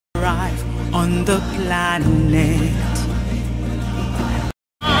on the planet.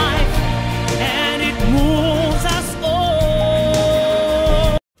 And it moves us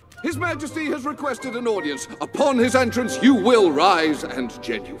all. His Majesty has requested an audience. Upon his entrance, you will rise and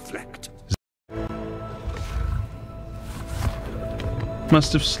genuflect.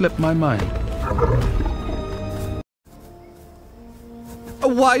 Must have slipped my mind. A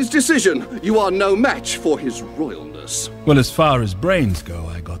wise decision. You are no match for his royalness. Well, as far as brains go,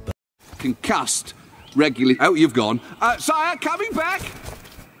 I got that. Concussed regularly. Oh, you've gone. Sire, coming back.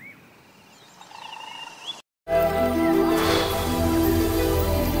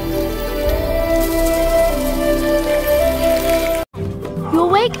 You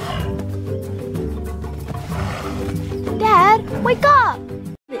awake? Dad, wake up!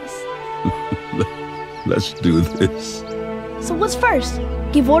 Let's do this. So what's first?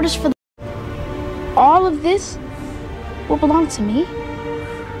 Give orders for the... All of this will belong to me?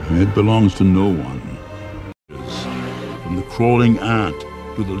 It belongs to no one. From the crawling ant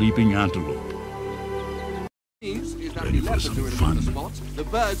to the leaping antelope. Ready for some fun? The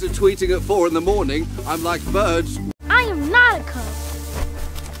birds are tweeting at 4 in the morning. I'm like birds. I am not a cub.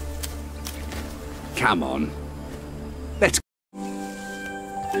 Come on. Let's go.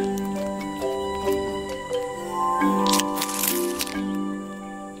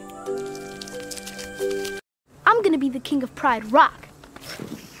 I'm gonna be the king of Pride Rock.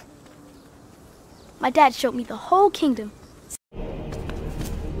 My dad showed me the whole kingdom.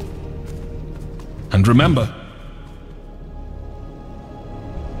 And remember,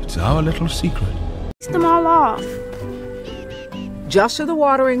 it's our little secret. Take them all off. Just to the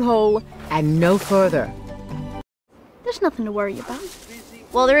watering hole and no further. There's nothing to worry about.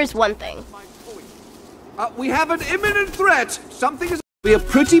 Well, there is one thing. We have an imminent threat. Something is... Be a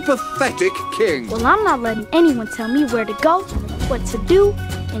pretty pathetic king. Well, I'm not letting anyone tell me where to go, what to do,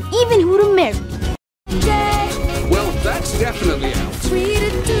 and even who to marry. Well, that's definitely out.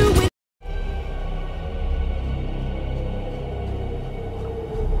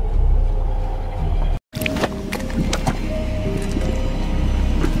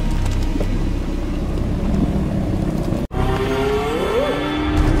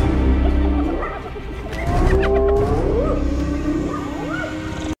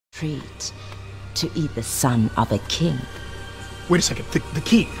 Treat to eat the son of a king. Wait a second, the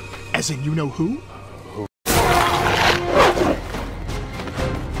king? As in you know who?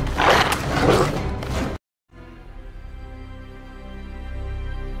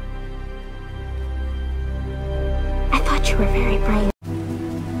 I thought you were very brave.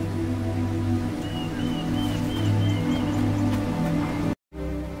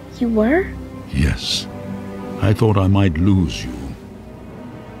 You were? Yes. I thought I might lose you.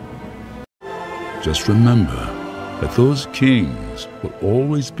 Just remember that those kings will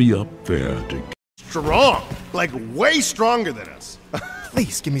always be up there to... Strong! Like, way stronger than us.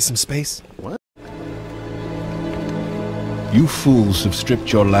 Please, give me some space. What? You fools have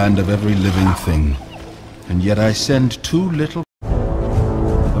stripped your land of every living thing, and yet I send too little.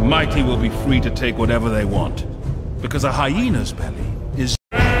 The mighty will be free to take whatever they want, because a hyena's belly is...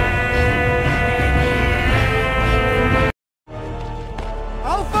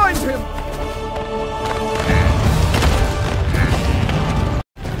 I'll find him.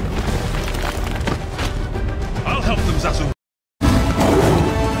 I'll help them, Zazu.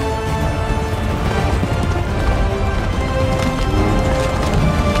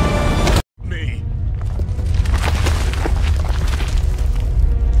 Me.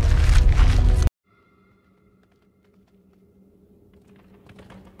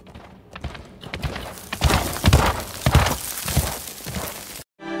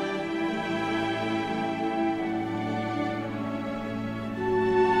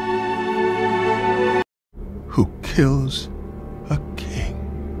 Who kills a king?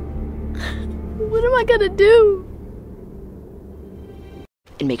 What am I gonna do?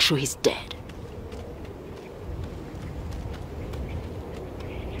 And make sure he's dead.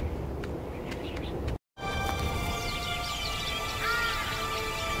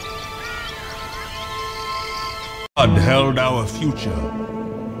 God held our future.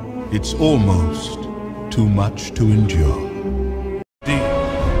 It's almost too much to endure.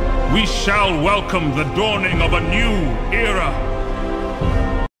 We shall welcome the dawning of a new era.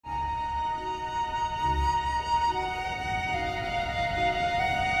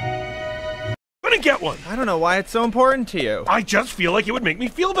 Gonna get one. I don't know why it's so important to you. I just feel like it would make me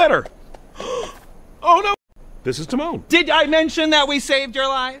feel better. Oh no! This is Timon. Did I mention that we saved your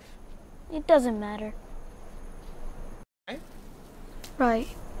life? It doesn't matter. Right.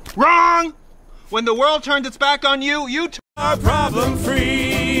 Wrong! When the world turned its back on you, you are problem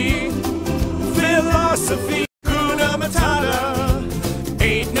free. philosophy. Hakuna Matata.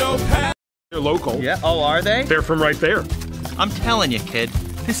 Ain't no path. They're local. Yeah. Oh, are they? They're from right there. I'm telling you, kid.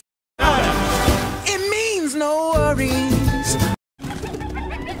 This. It means no worries.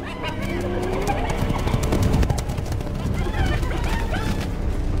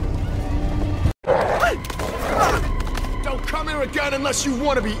 Don't come here again unless you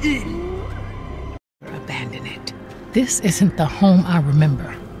want to be eaten. Abandon it. This isn't the home I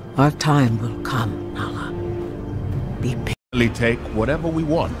remember. Our time will come, Nala. Be patient. Take whatever we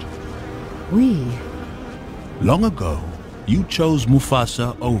want. We. Long ago, you chose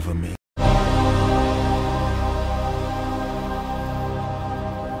Mufasa over me.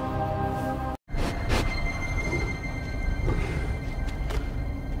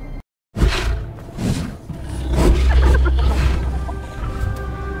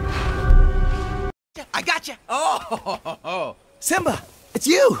 I got you. Oh, Simba, it's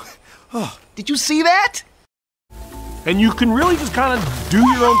you. Oh, did you see that? And you can really just kind of do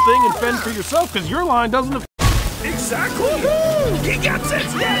your own thing and fend for yourself, because your line doesn't... Exactly. He gets it.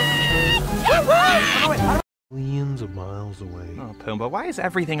 Yeah. Millions of miles away. Oh, Pumbaa, why is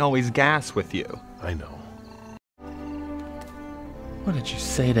everything always gas with you? I know. What did you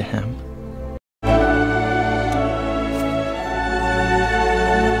say to him?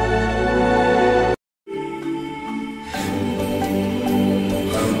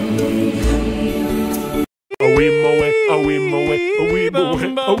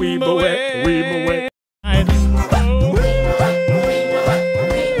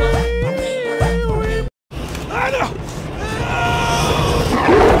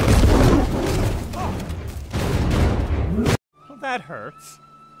 That hurts.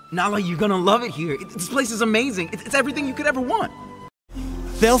 Nala, you're gonna love it here. This place is amazing. It's everything you could ever want.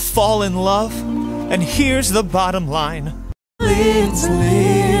 They'll fall in love, and here's the bottom line. It's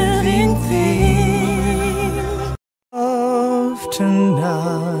living thing Of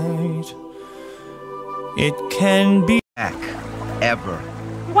tonight, it can be back ever.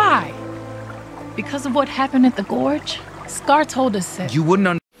 Why? Because of what happened at the gorge? Scar told us that. You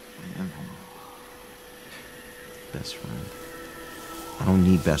wouldn't Best friend. I don't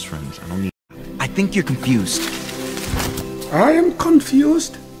need best friends. I don't need... I think you're confused. I am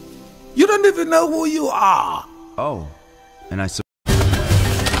confused? You don't even know who you are. Oh. And I...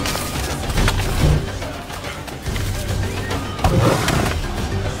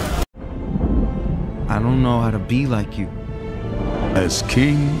 I don't know how to be like you. As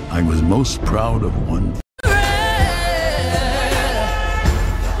king, I was most proud of one thing.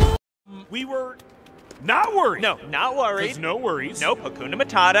 We were not worried. No, not worried. There's no worries. Nope, Hakuna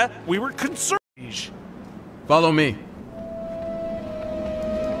Matata. We were concerned. Follow me.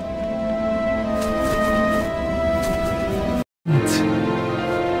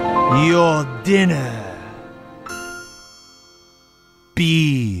 your dinner.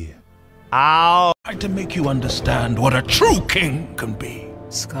 I'll try to make you understand what a true king can be.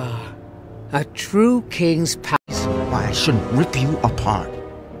 Scar, a true king's power. Why I shouldn't rip you apart.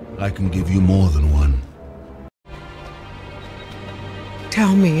 I can give you more than one.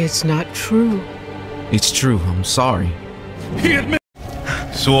 Tell me it's not true. It's true, I'm sorry. He admits.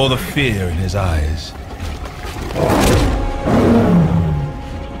 Saw the fear in his eyes.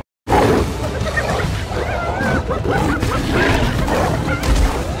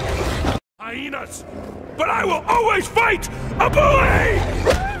 Hyenas! But I will always fight a bully!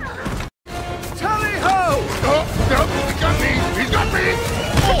 Tally-ho! Oh, no, he got me! He got me!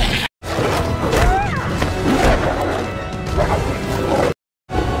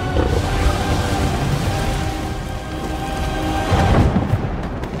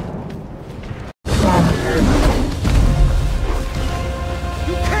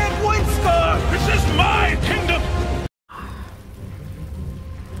 You can't win, Scar! This is my kingdom!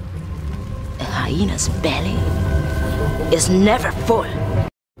 The hyena's belly is never full.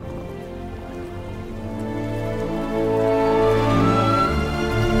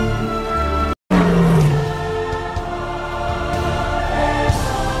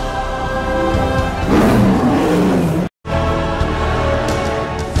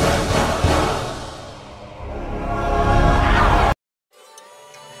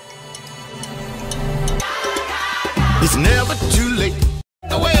 It's never too late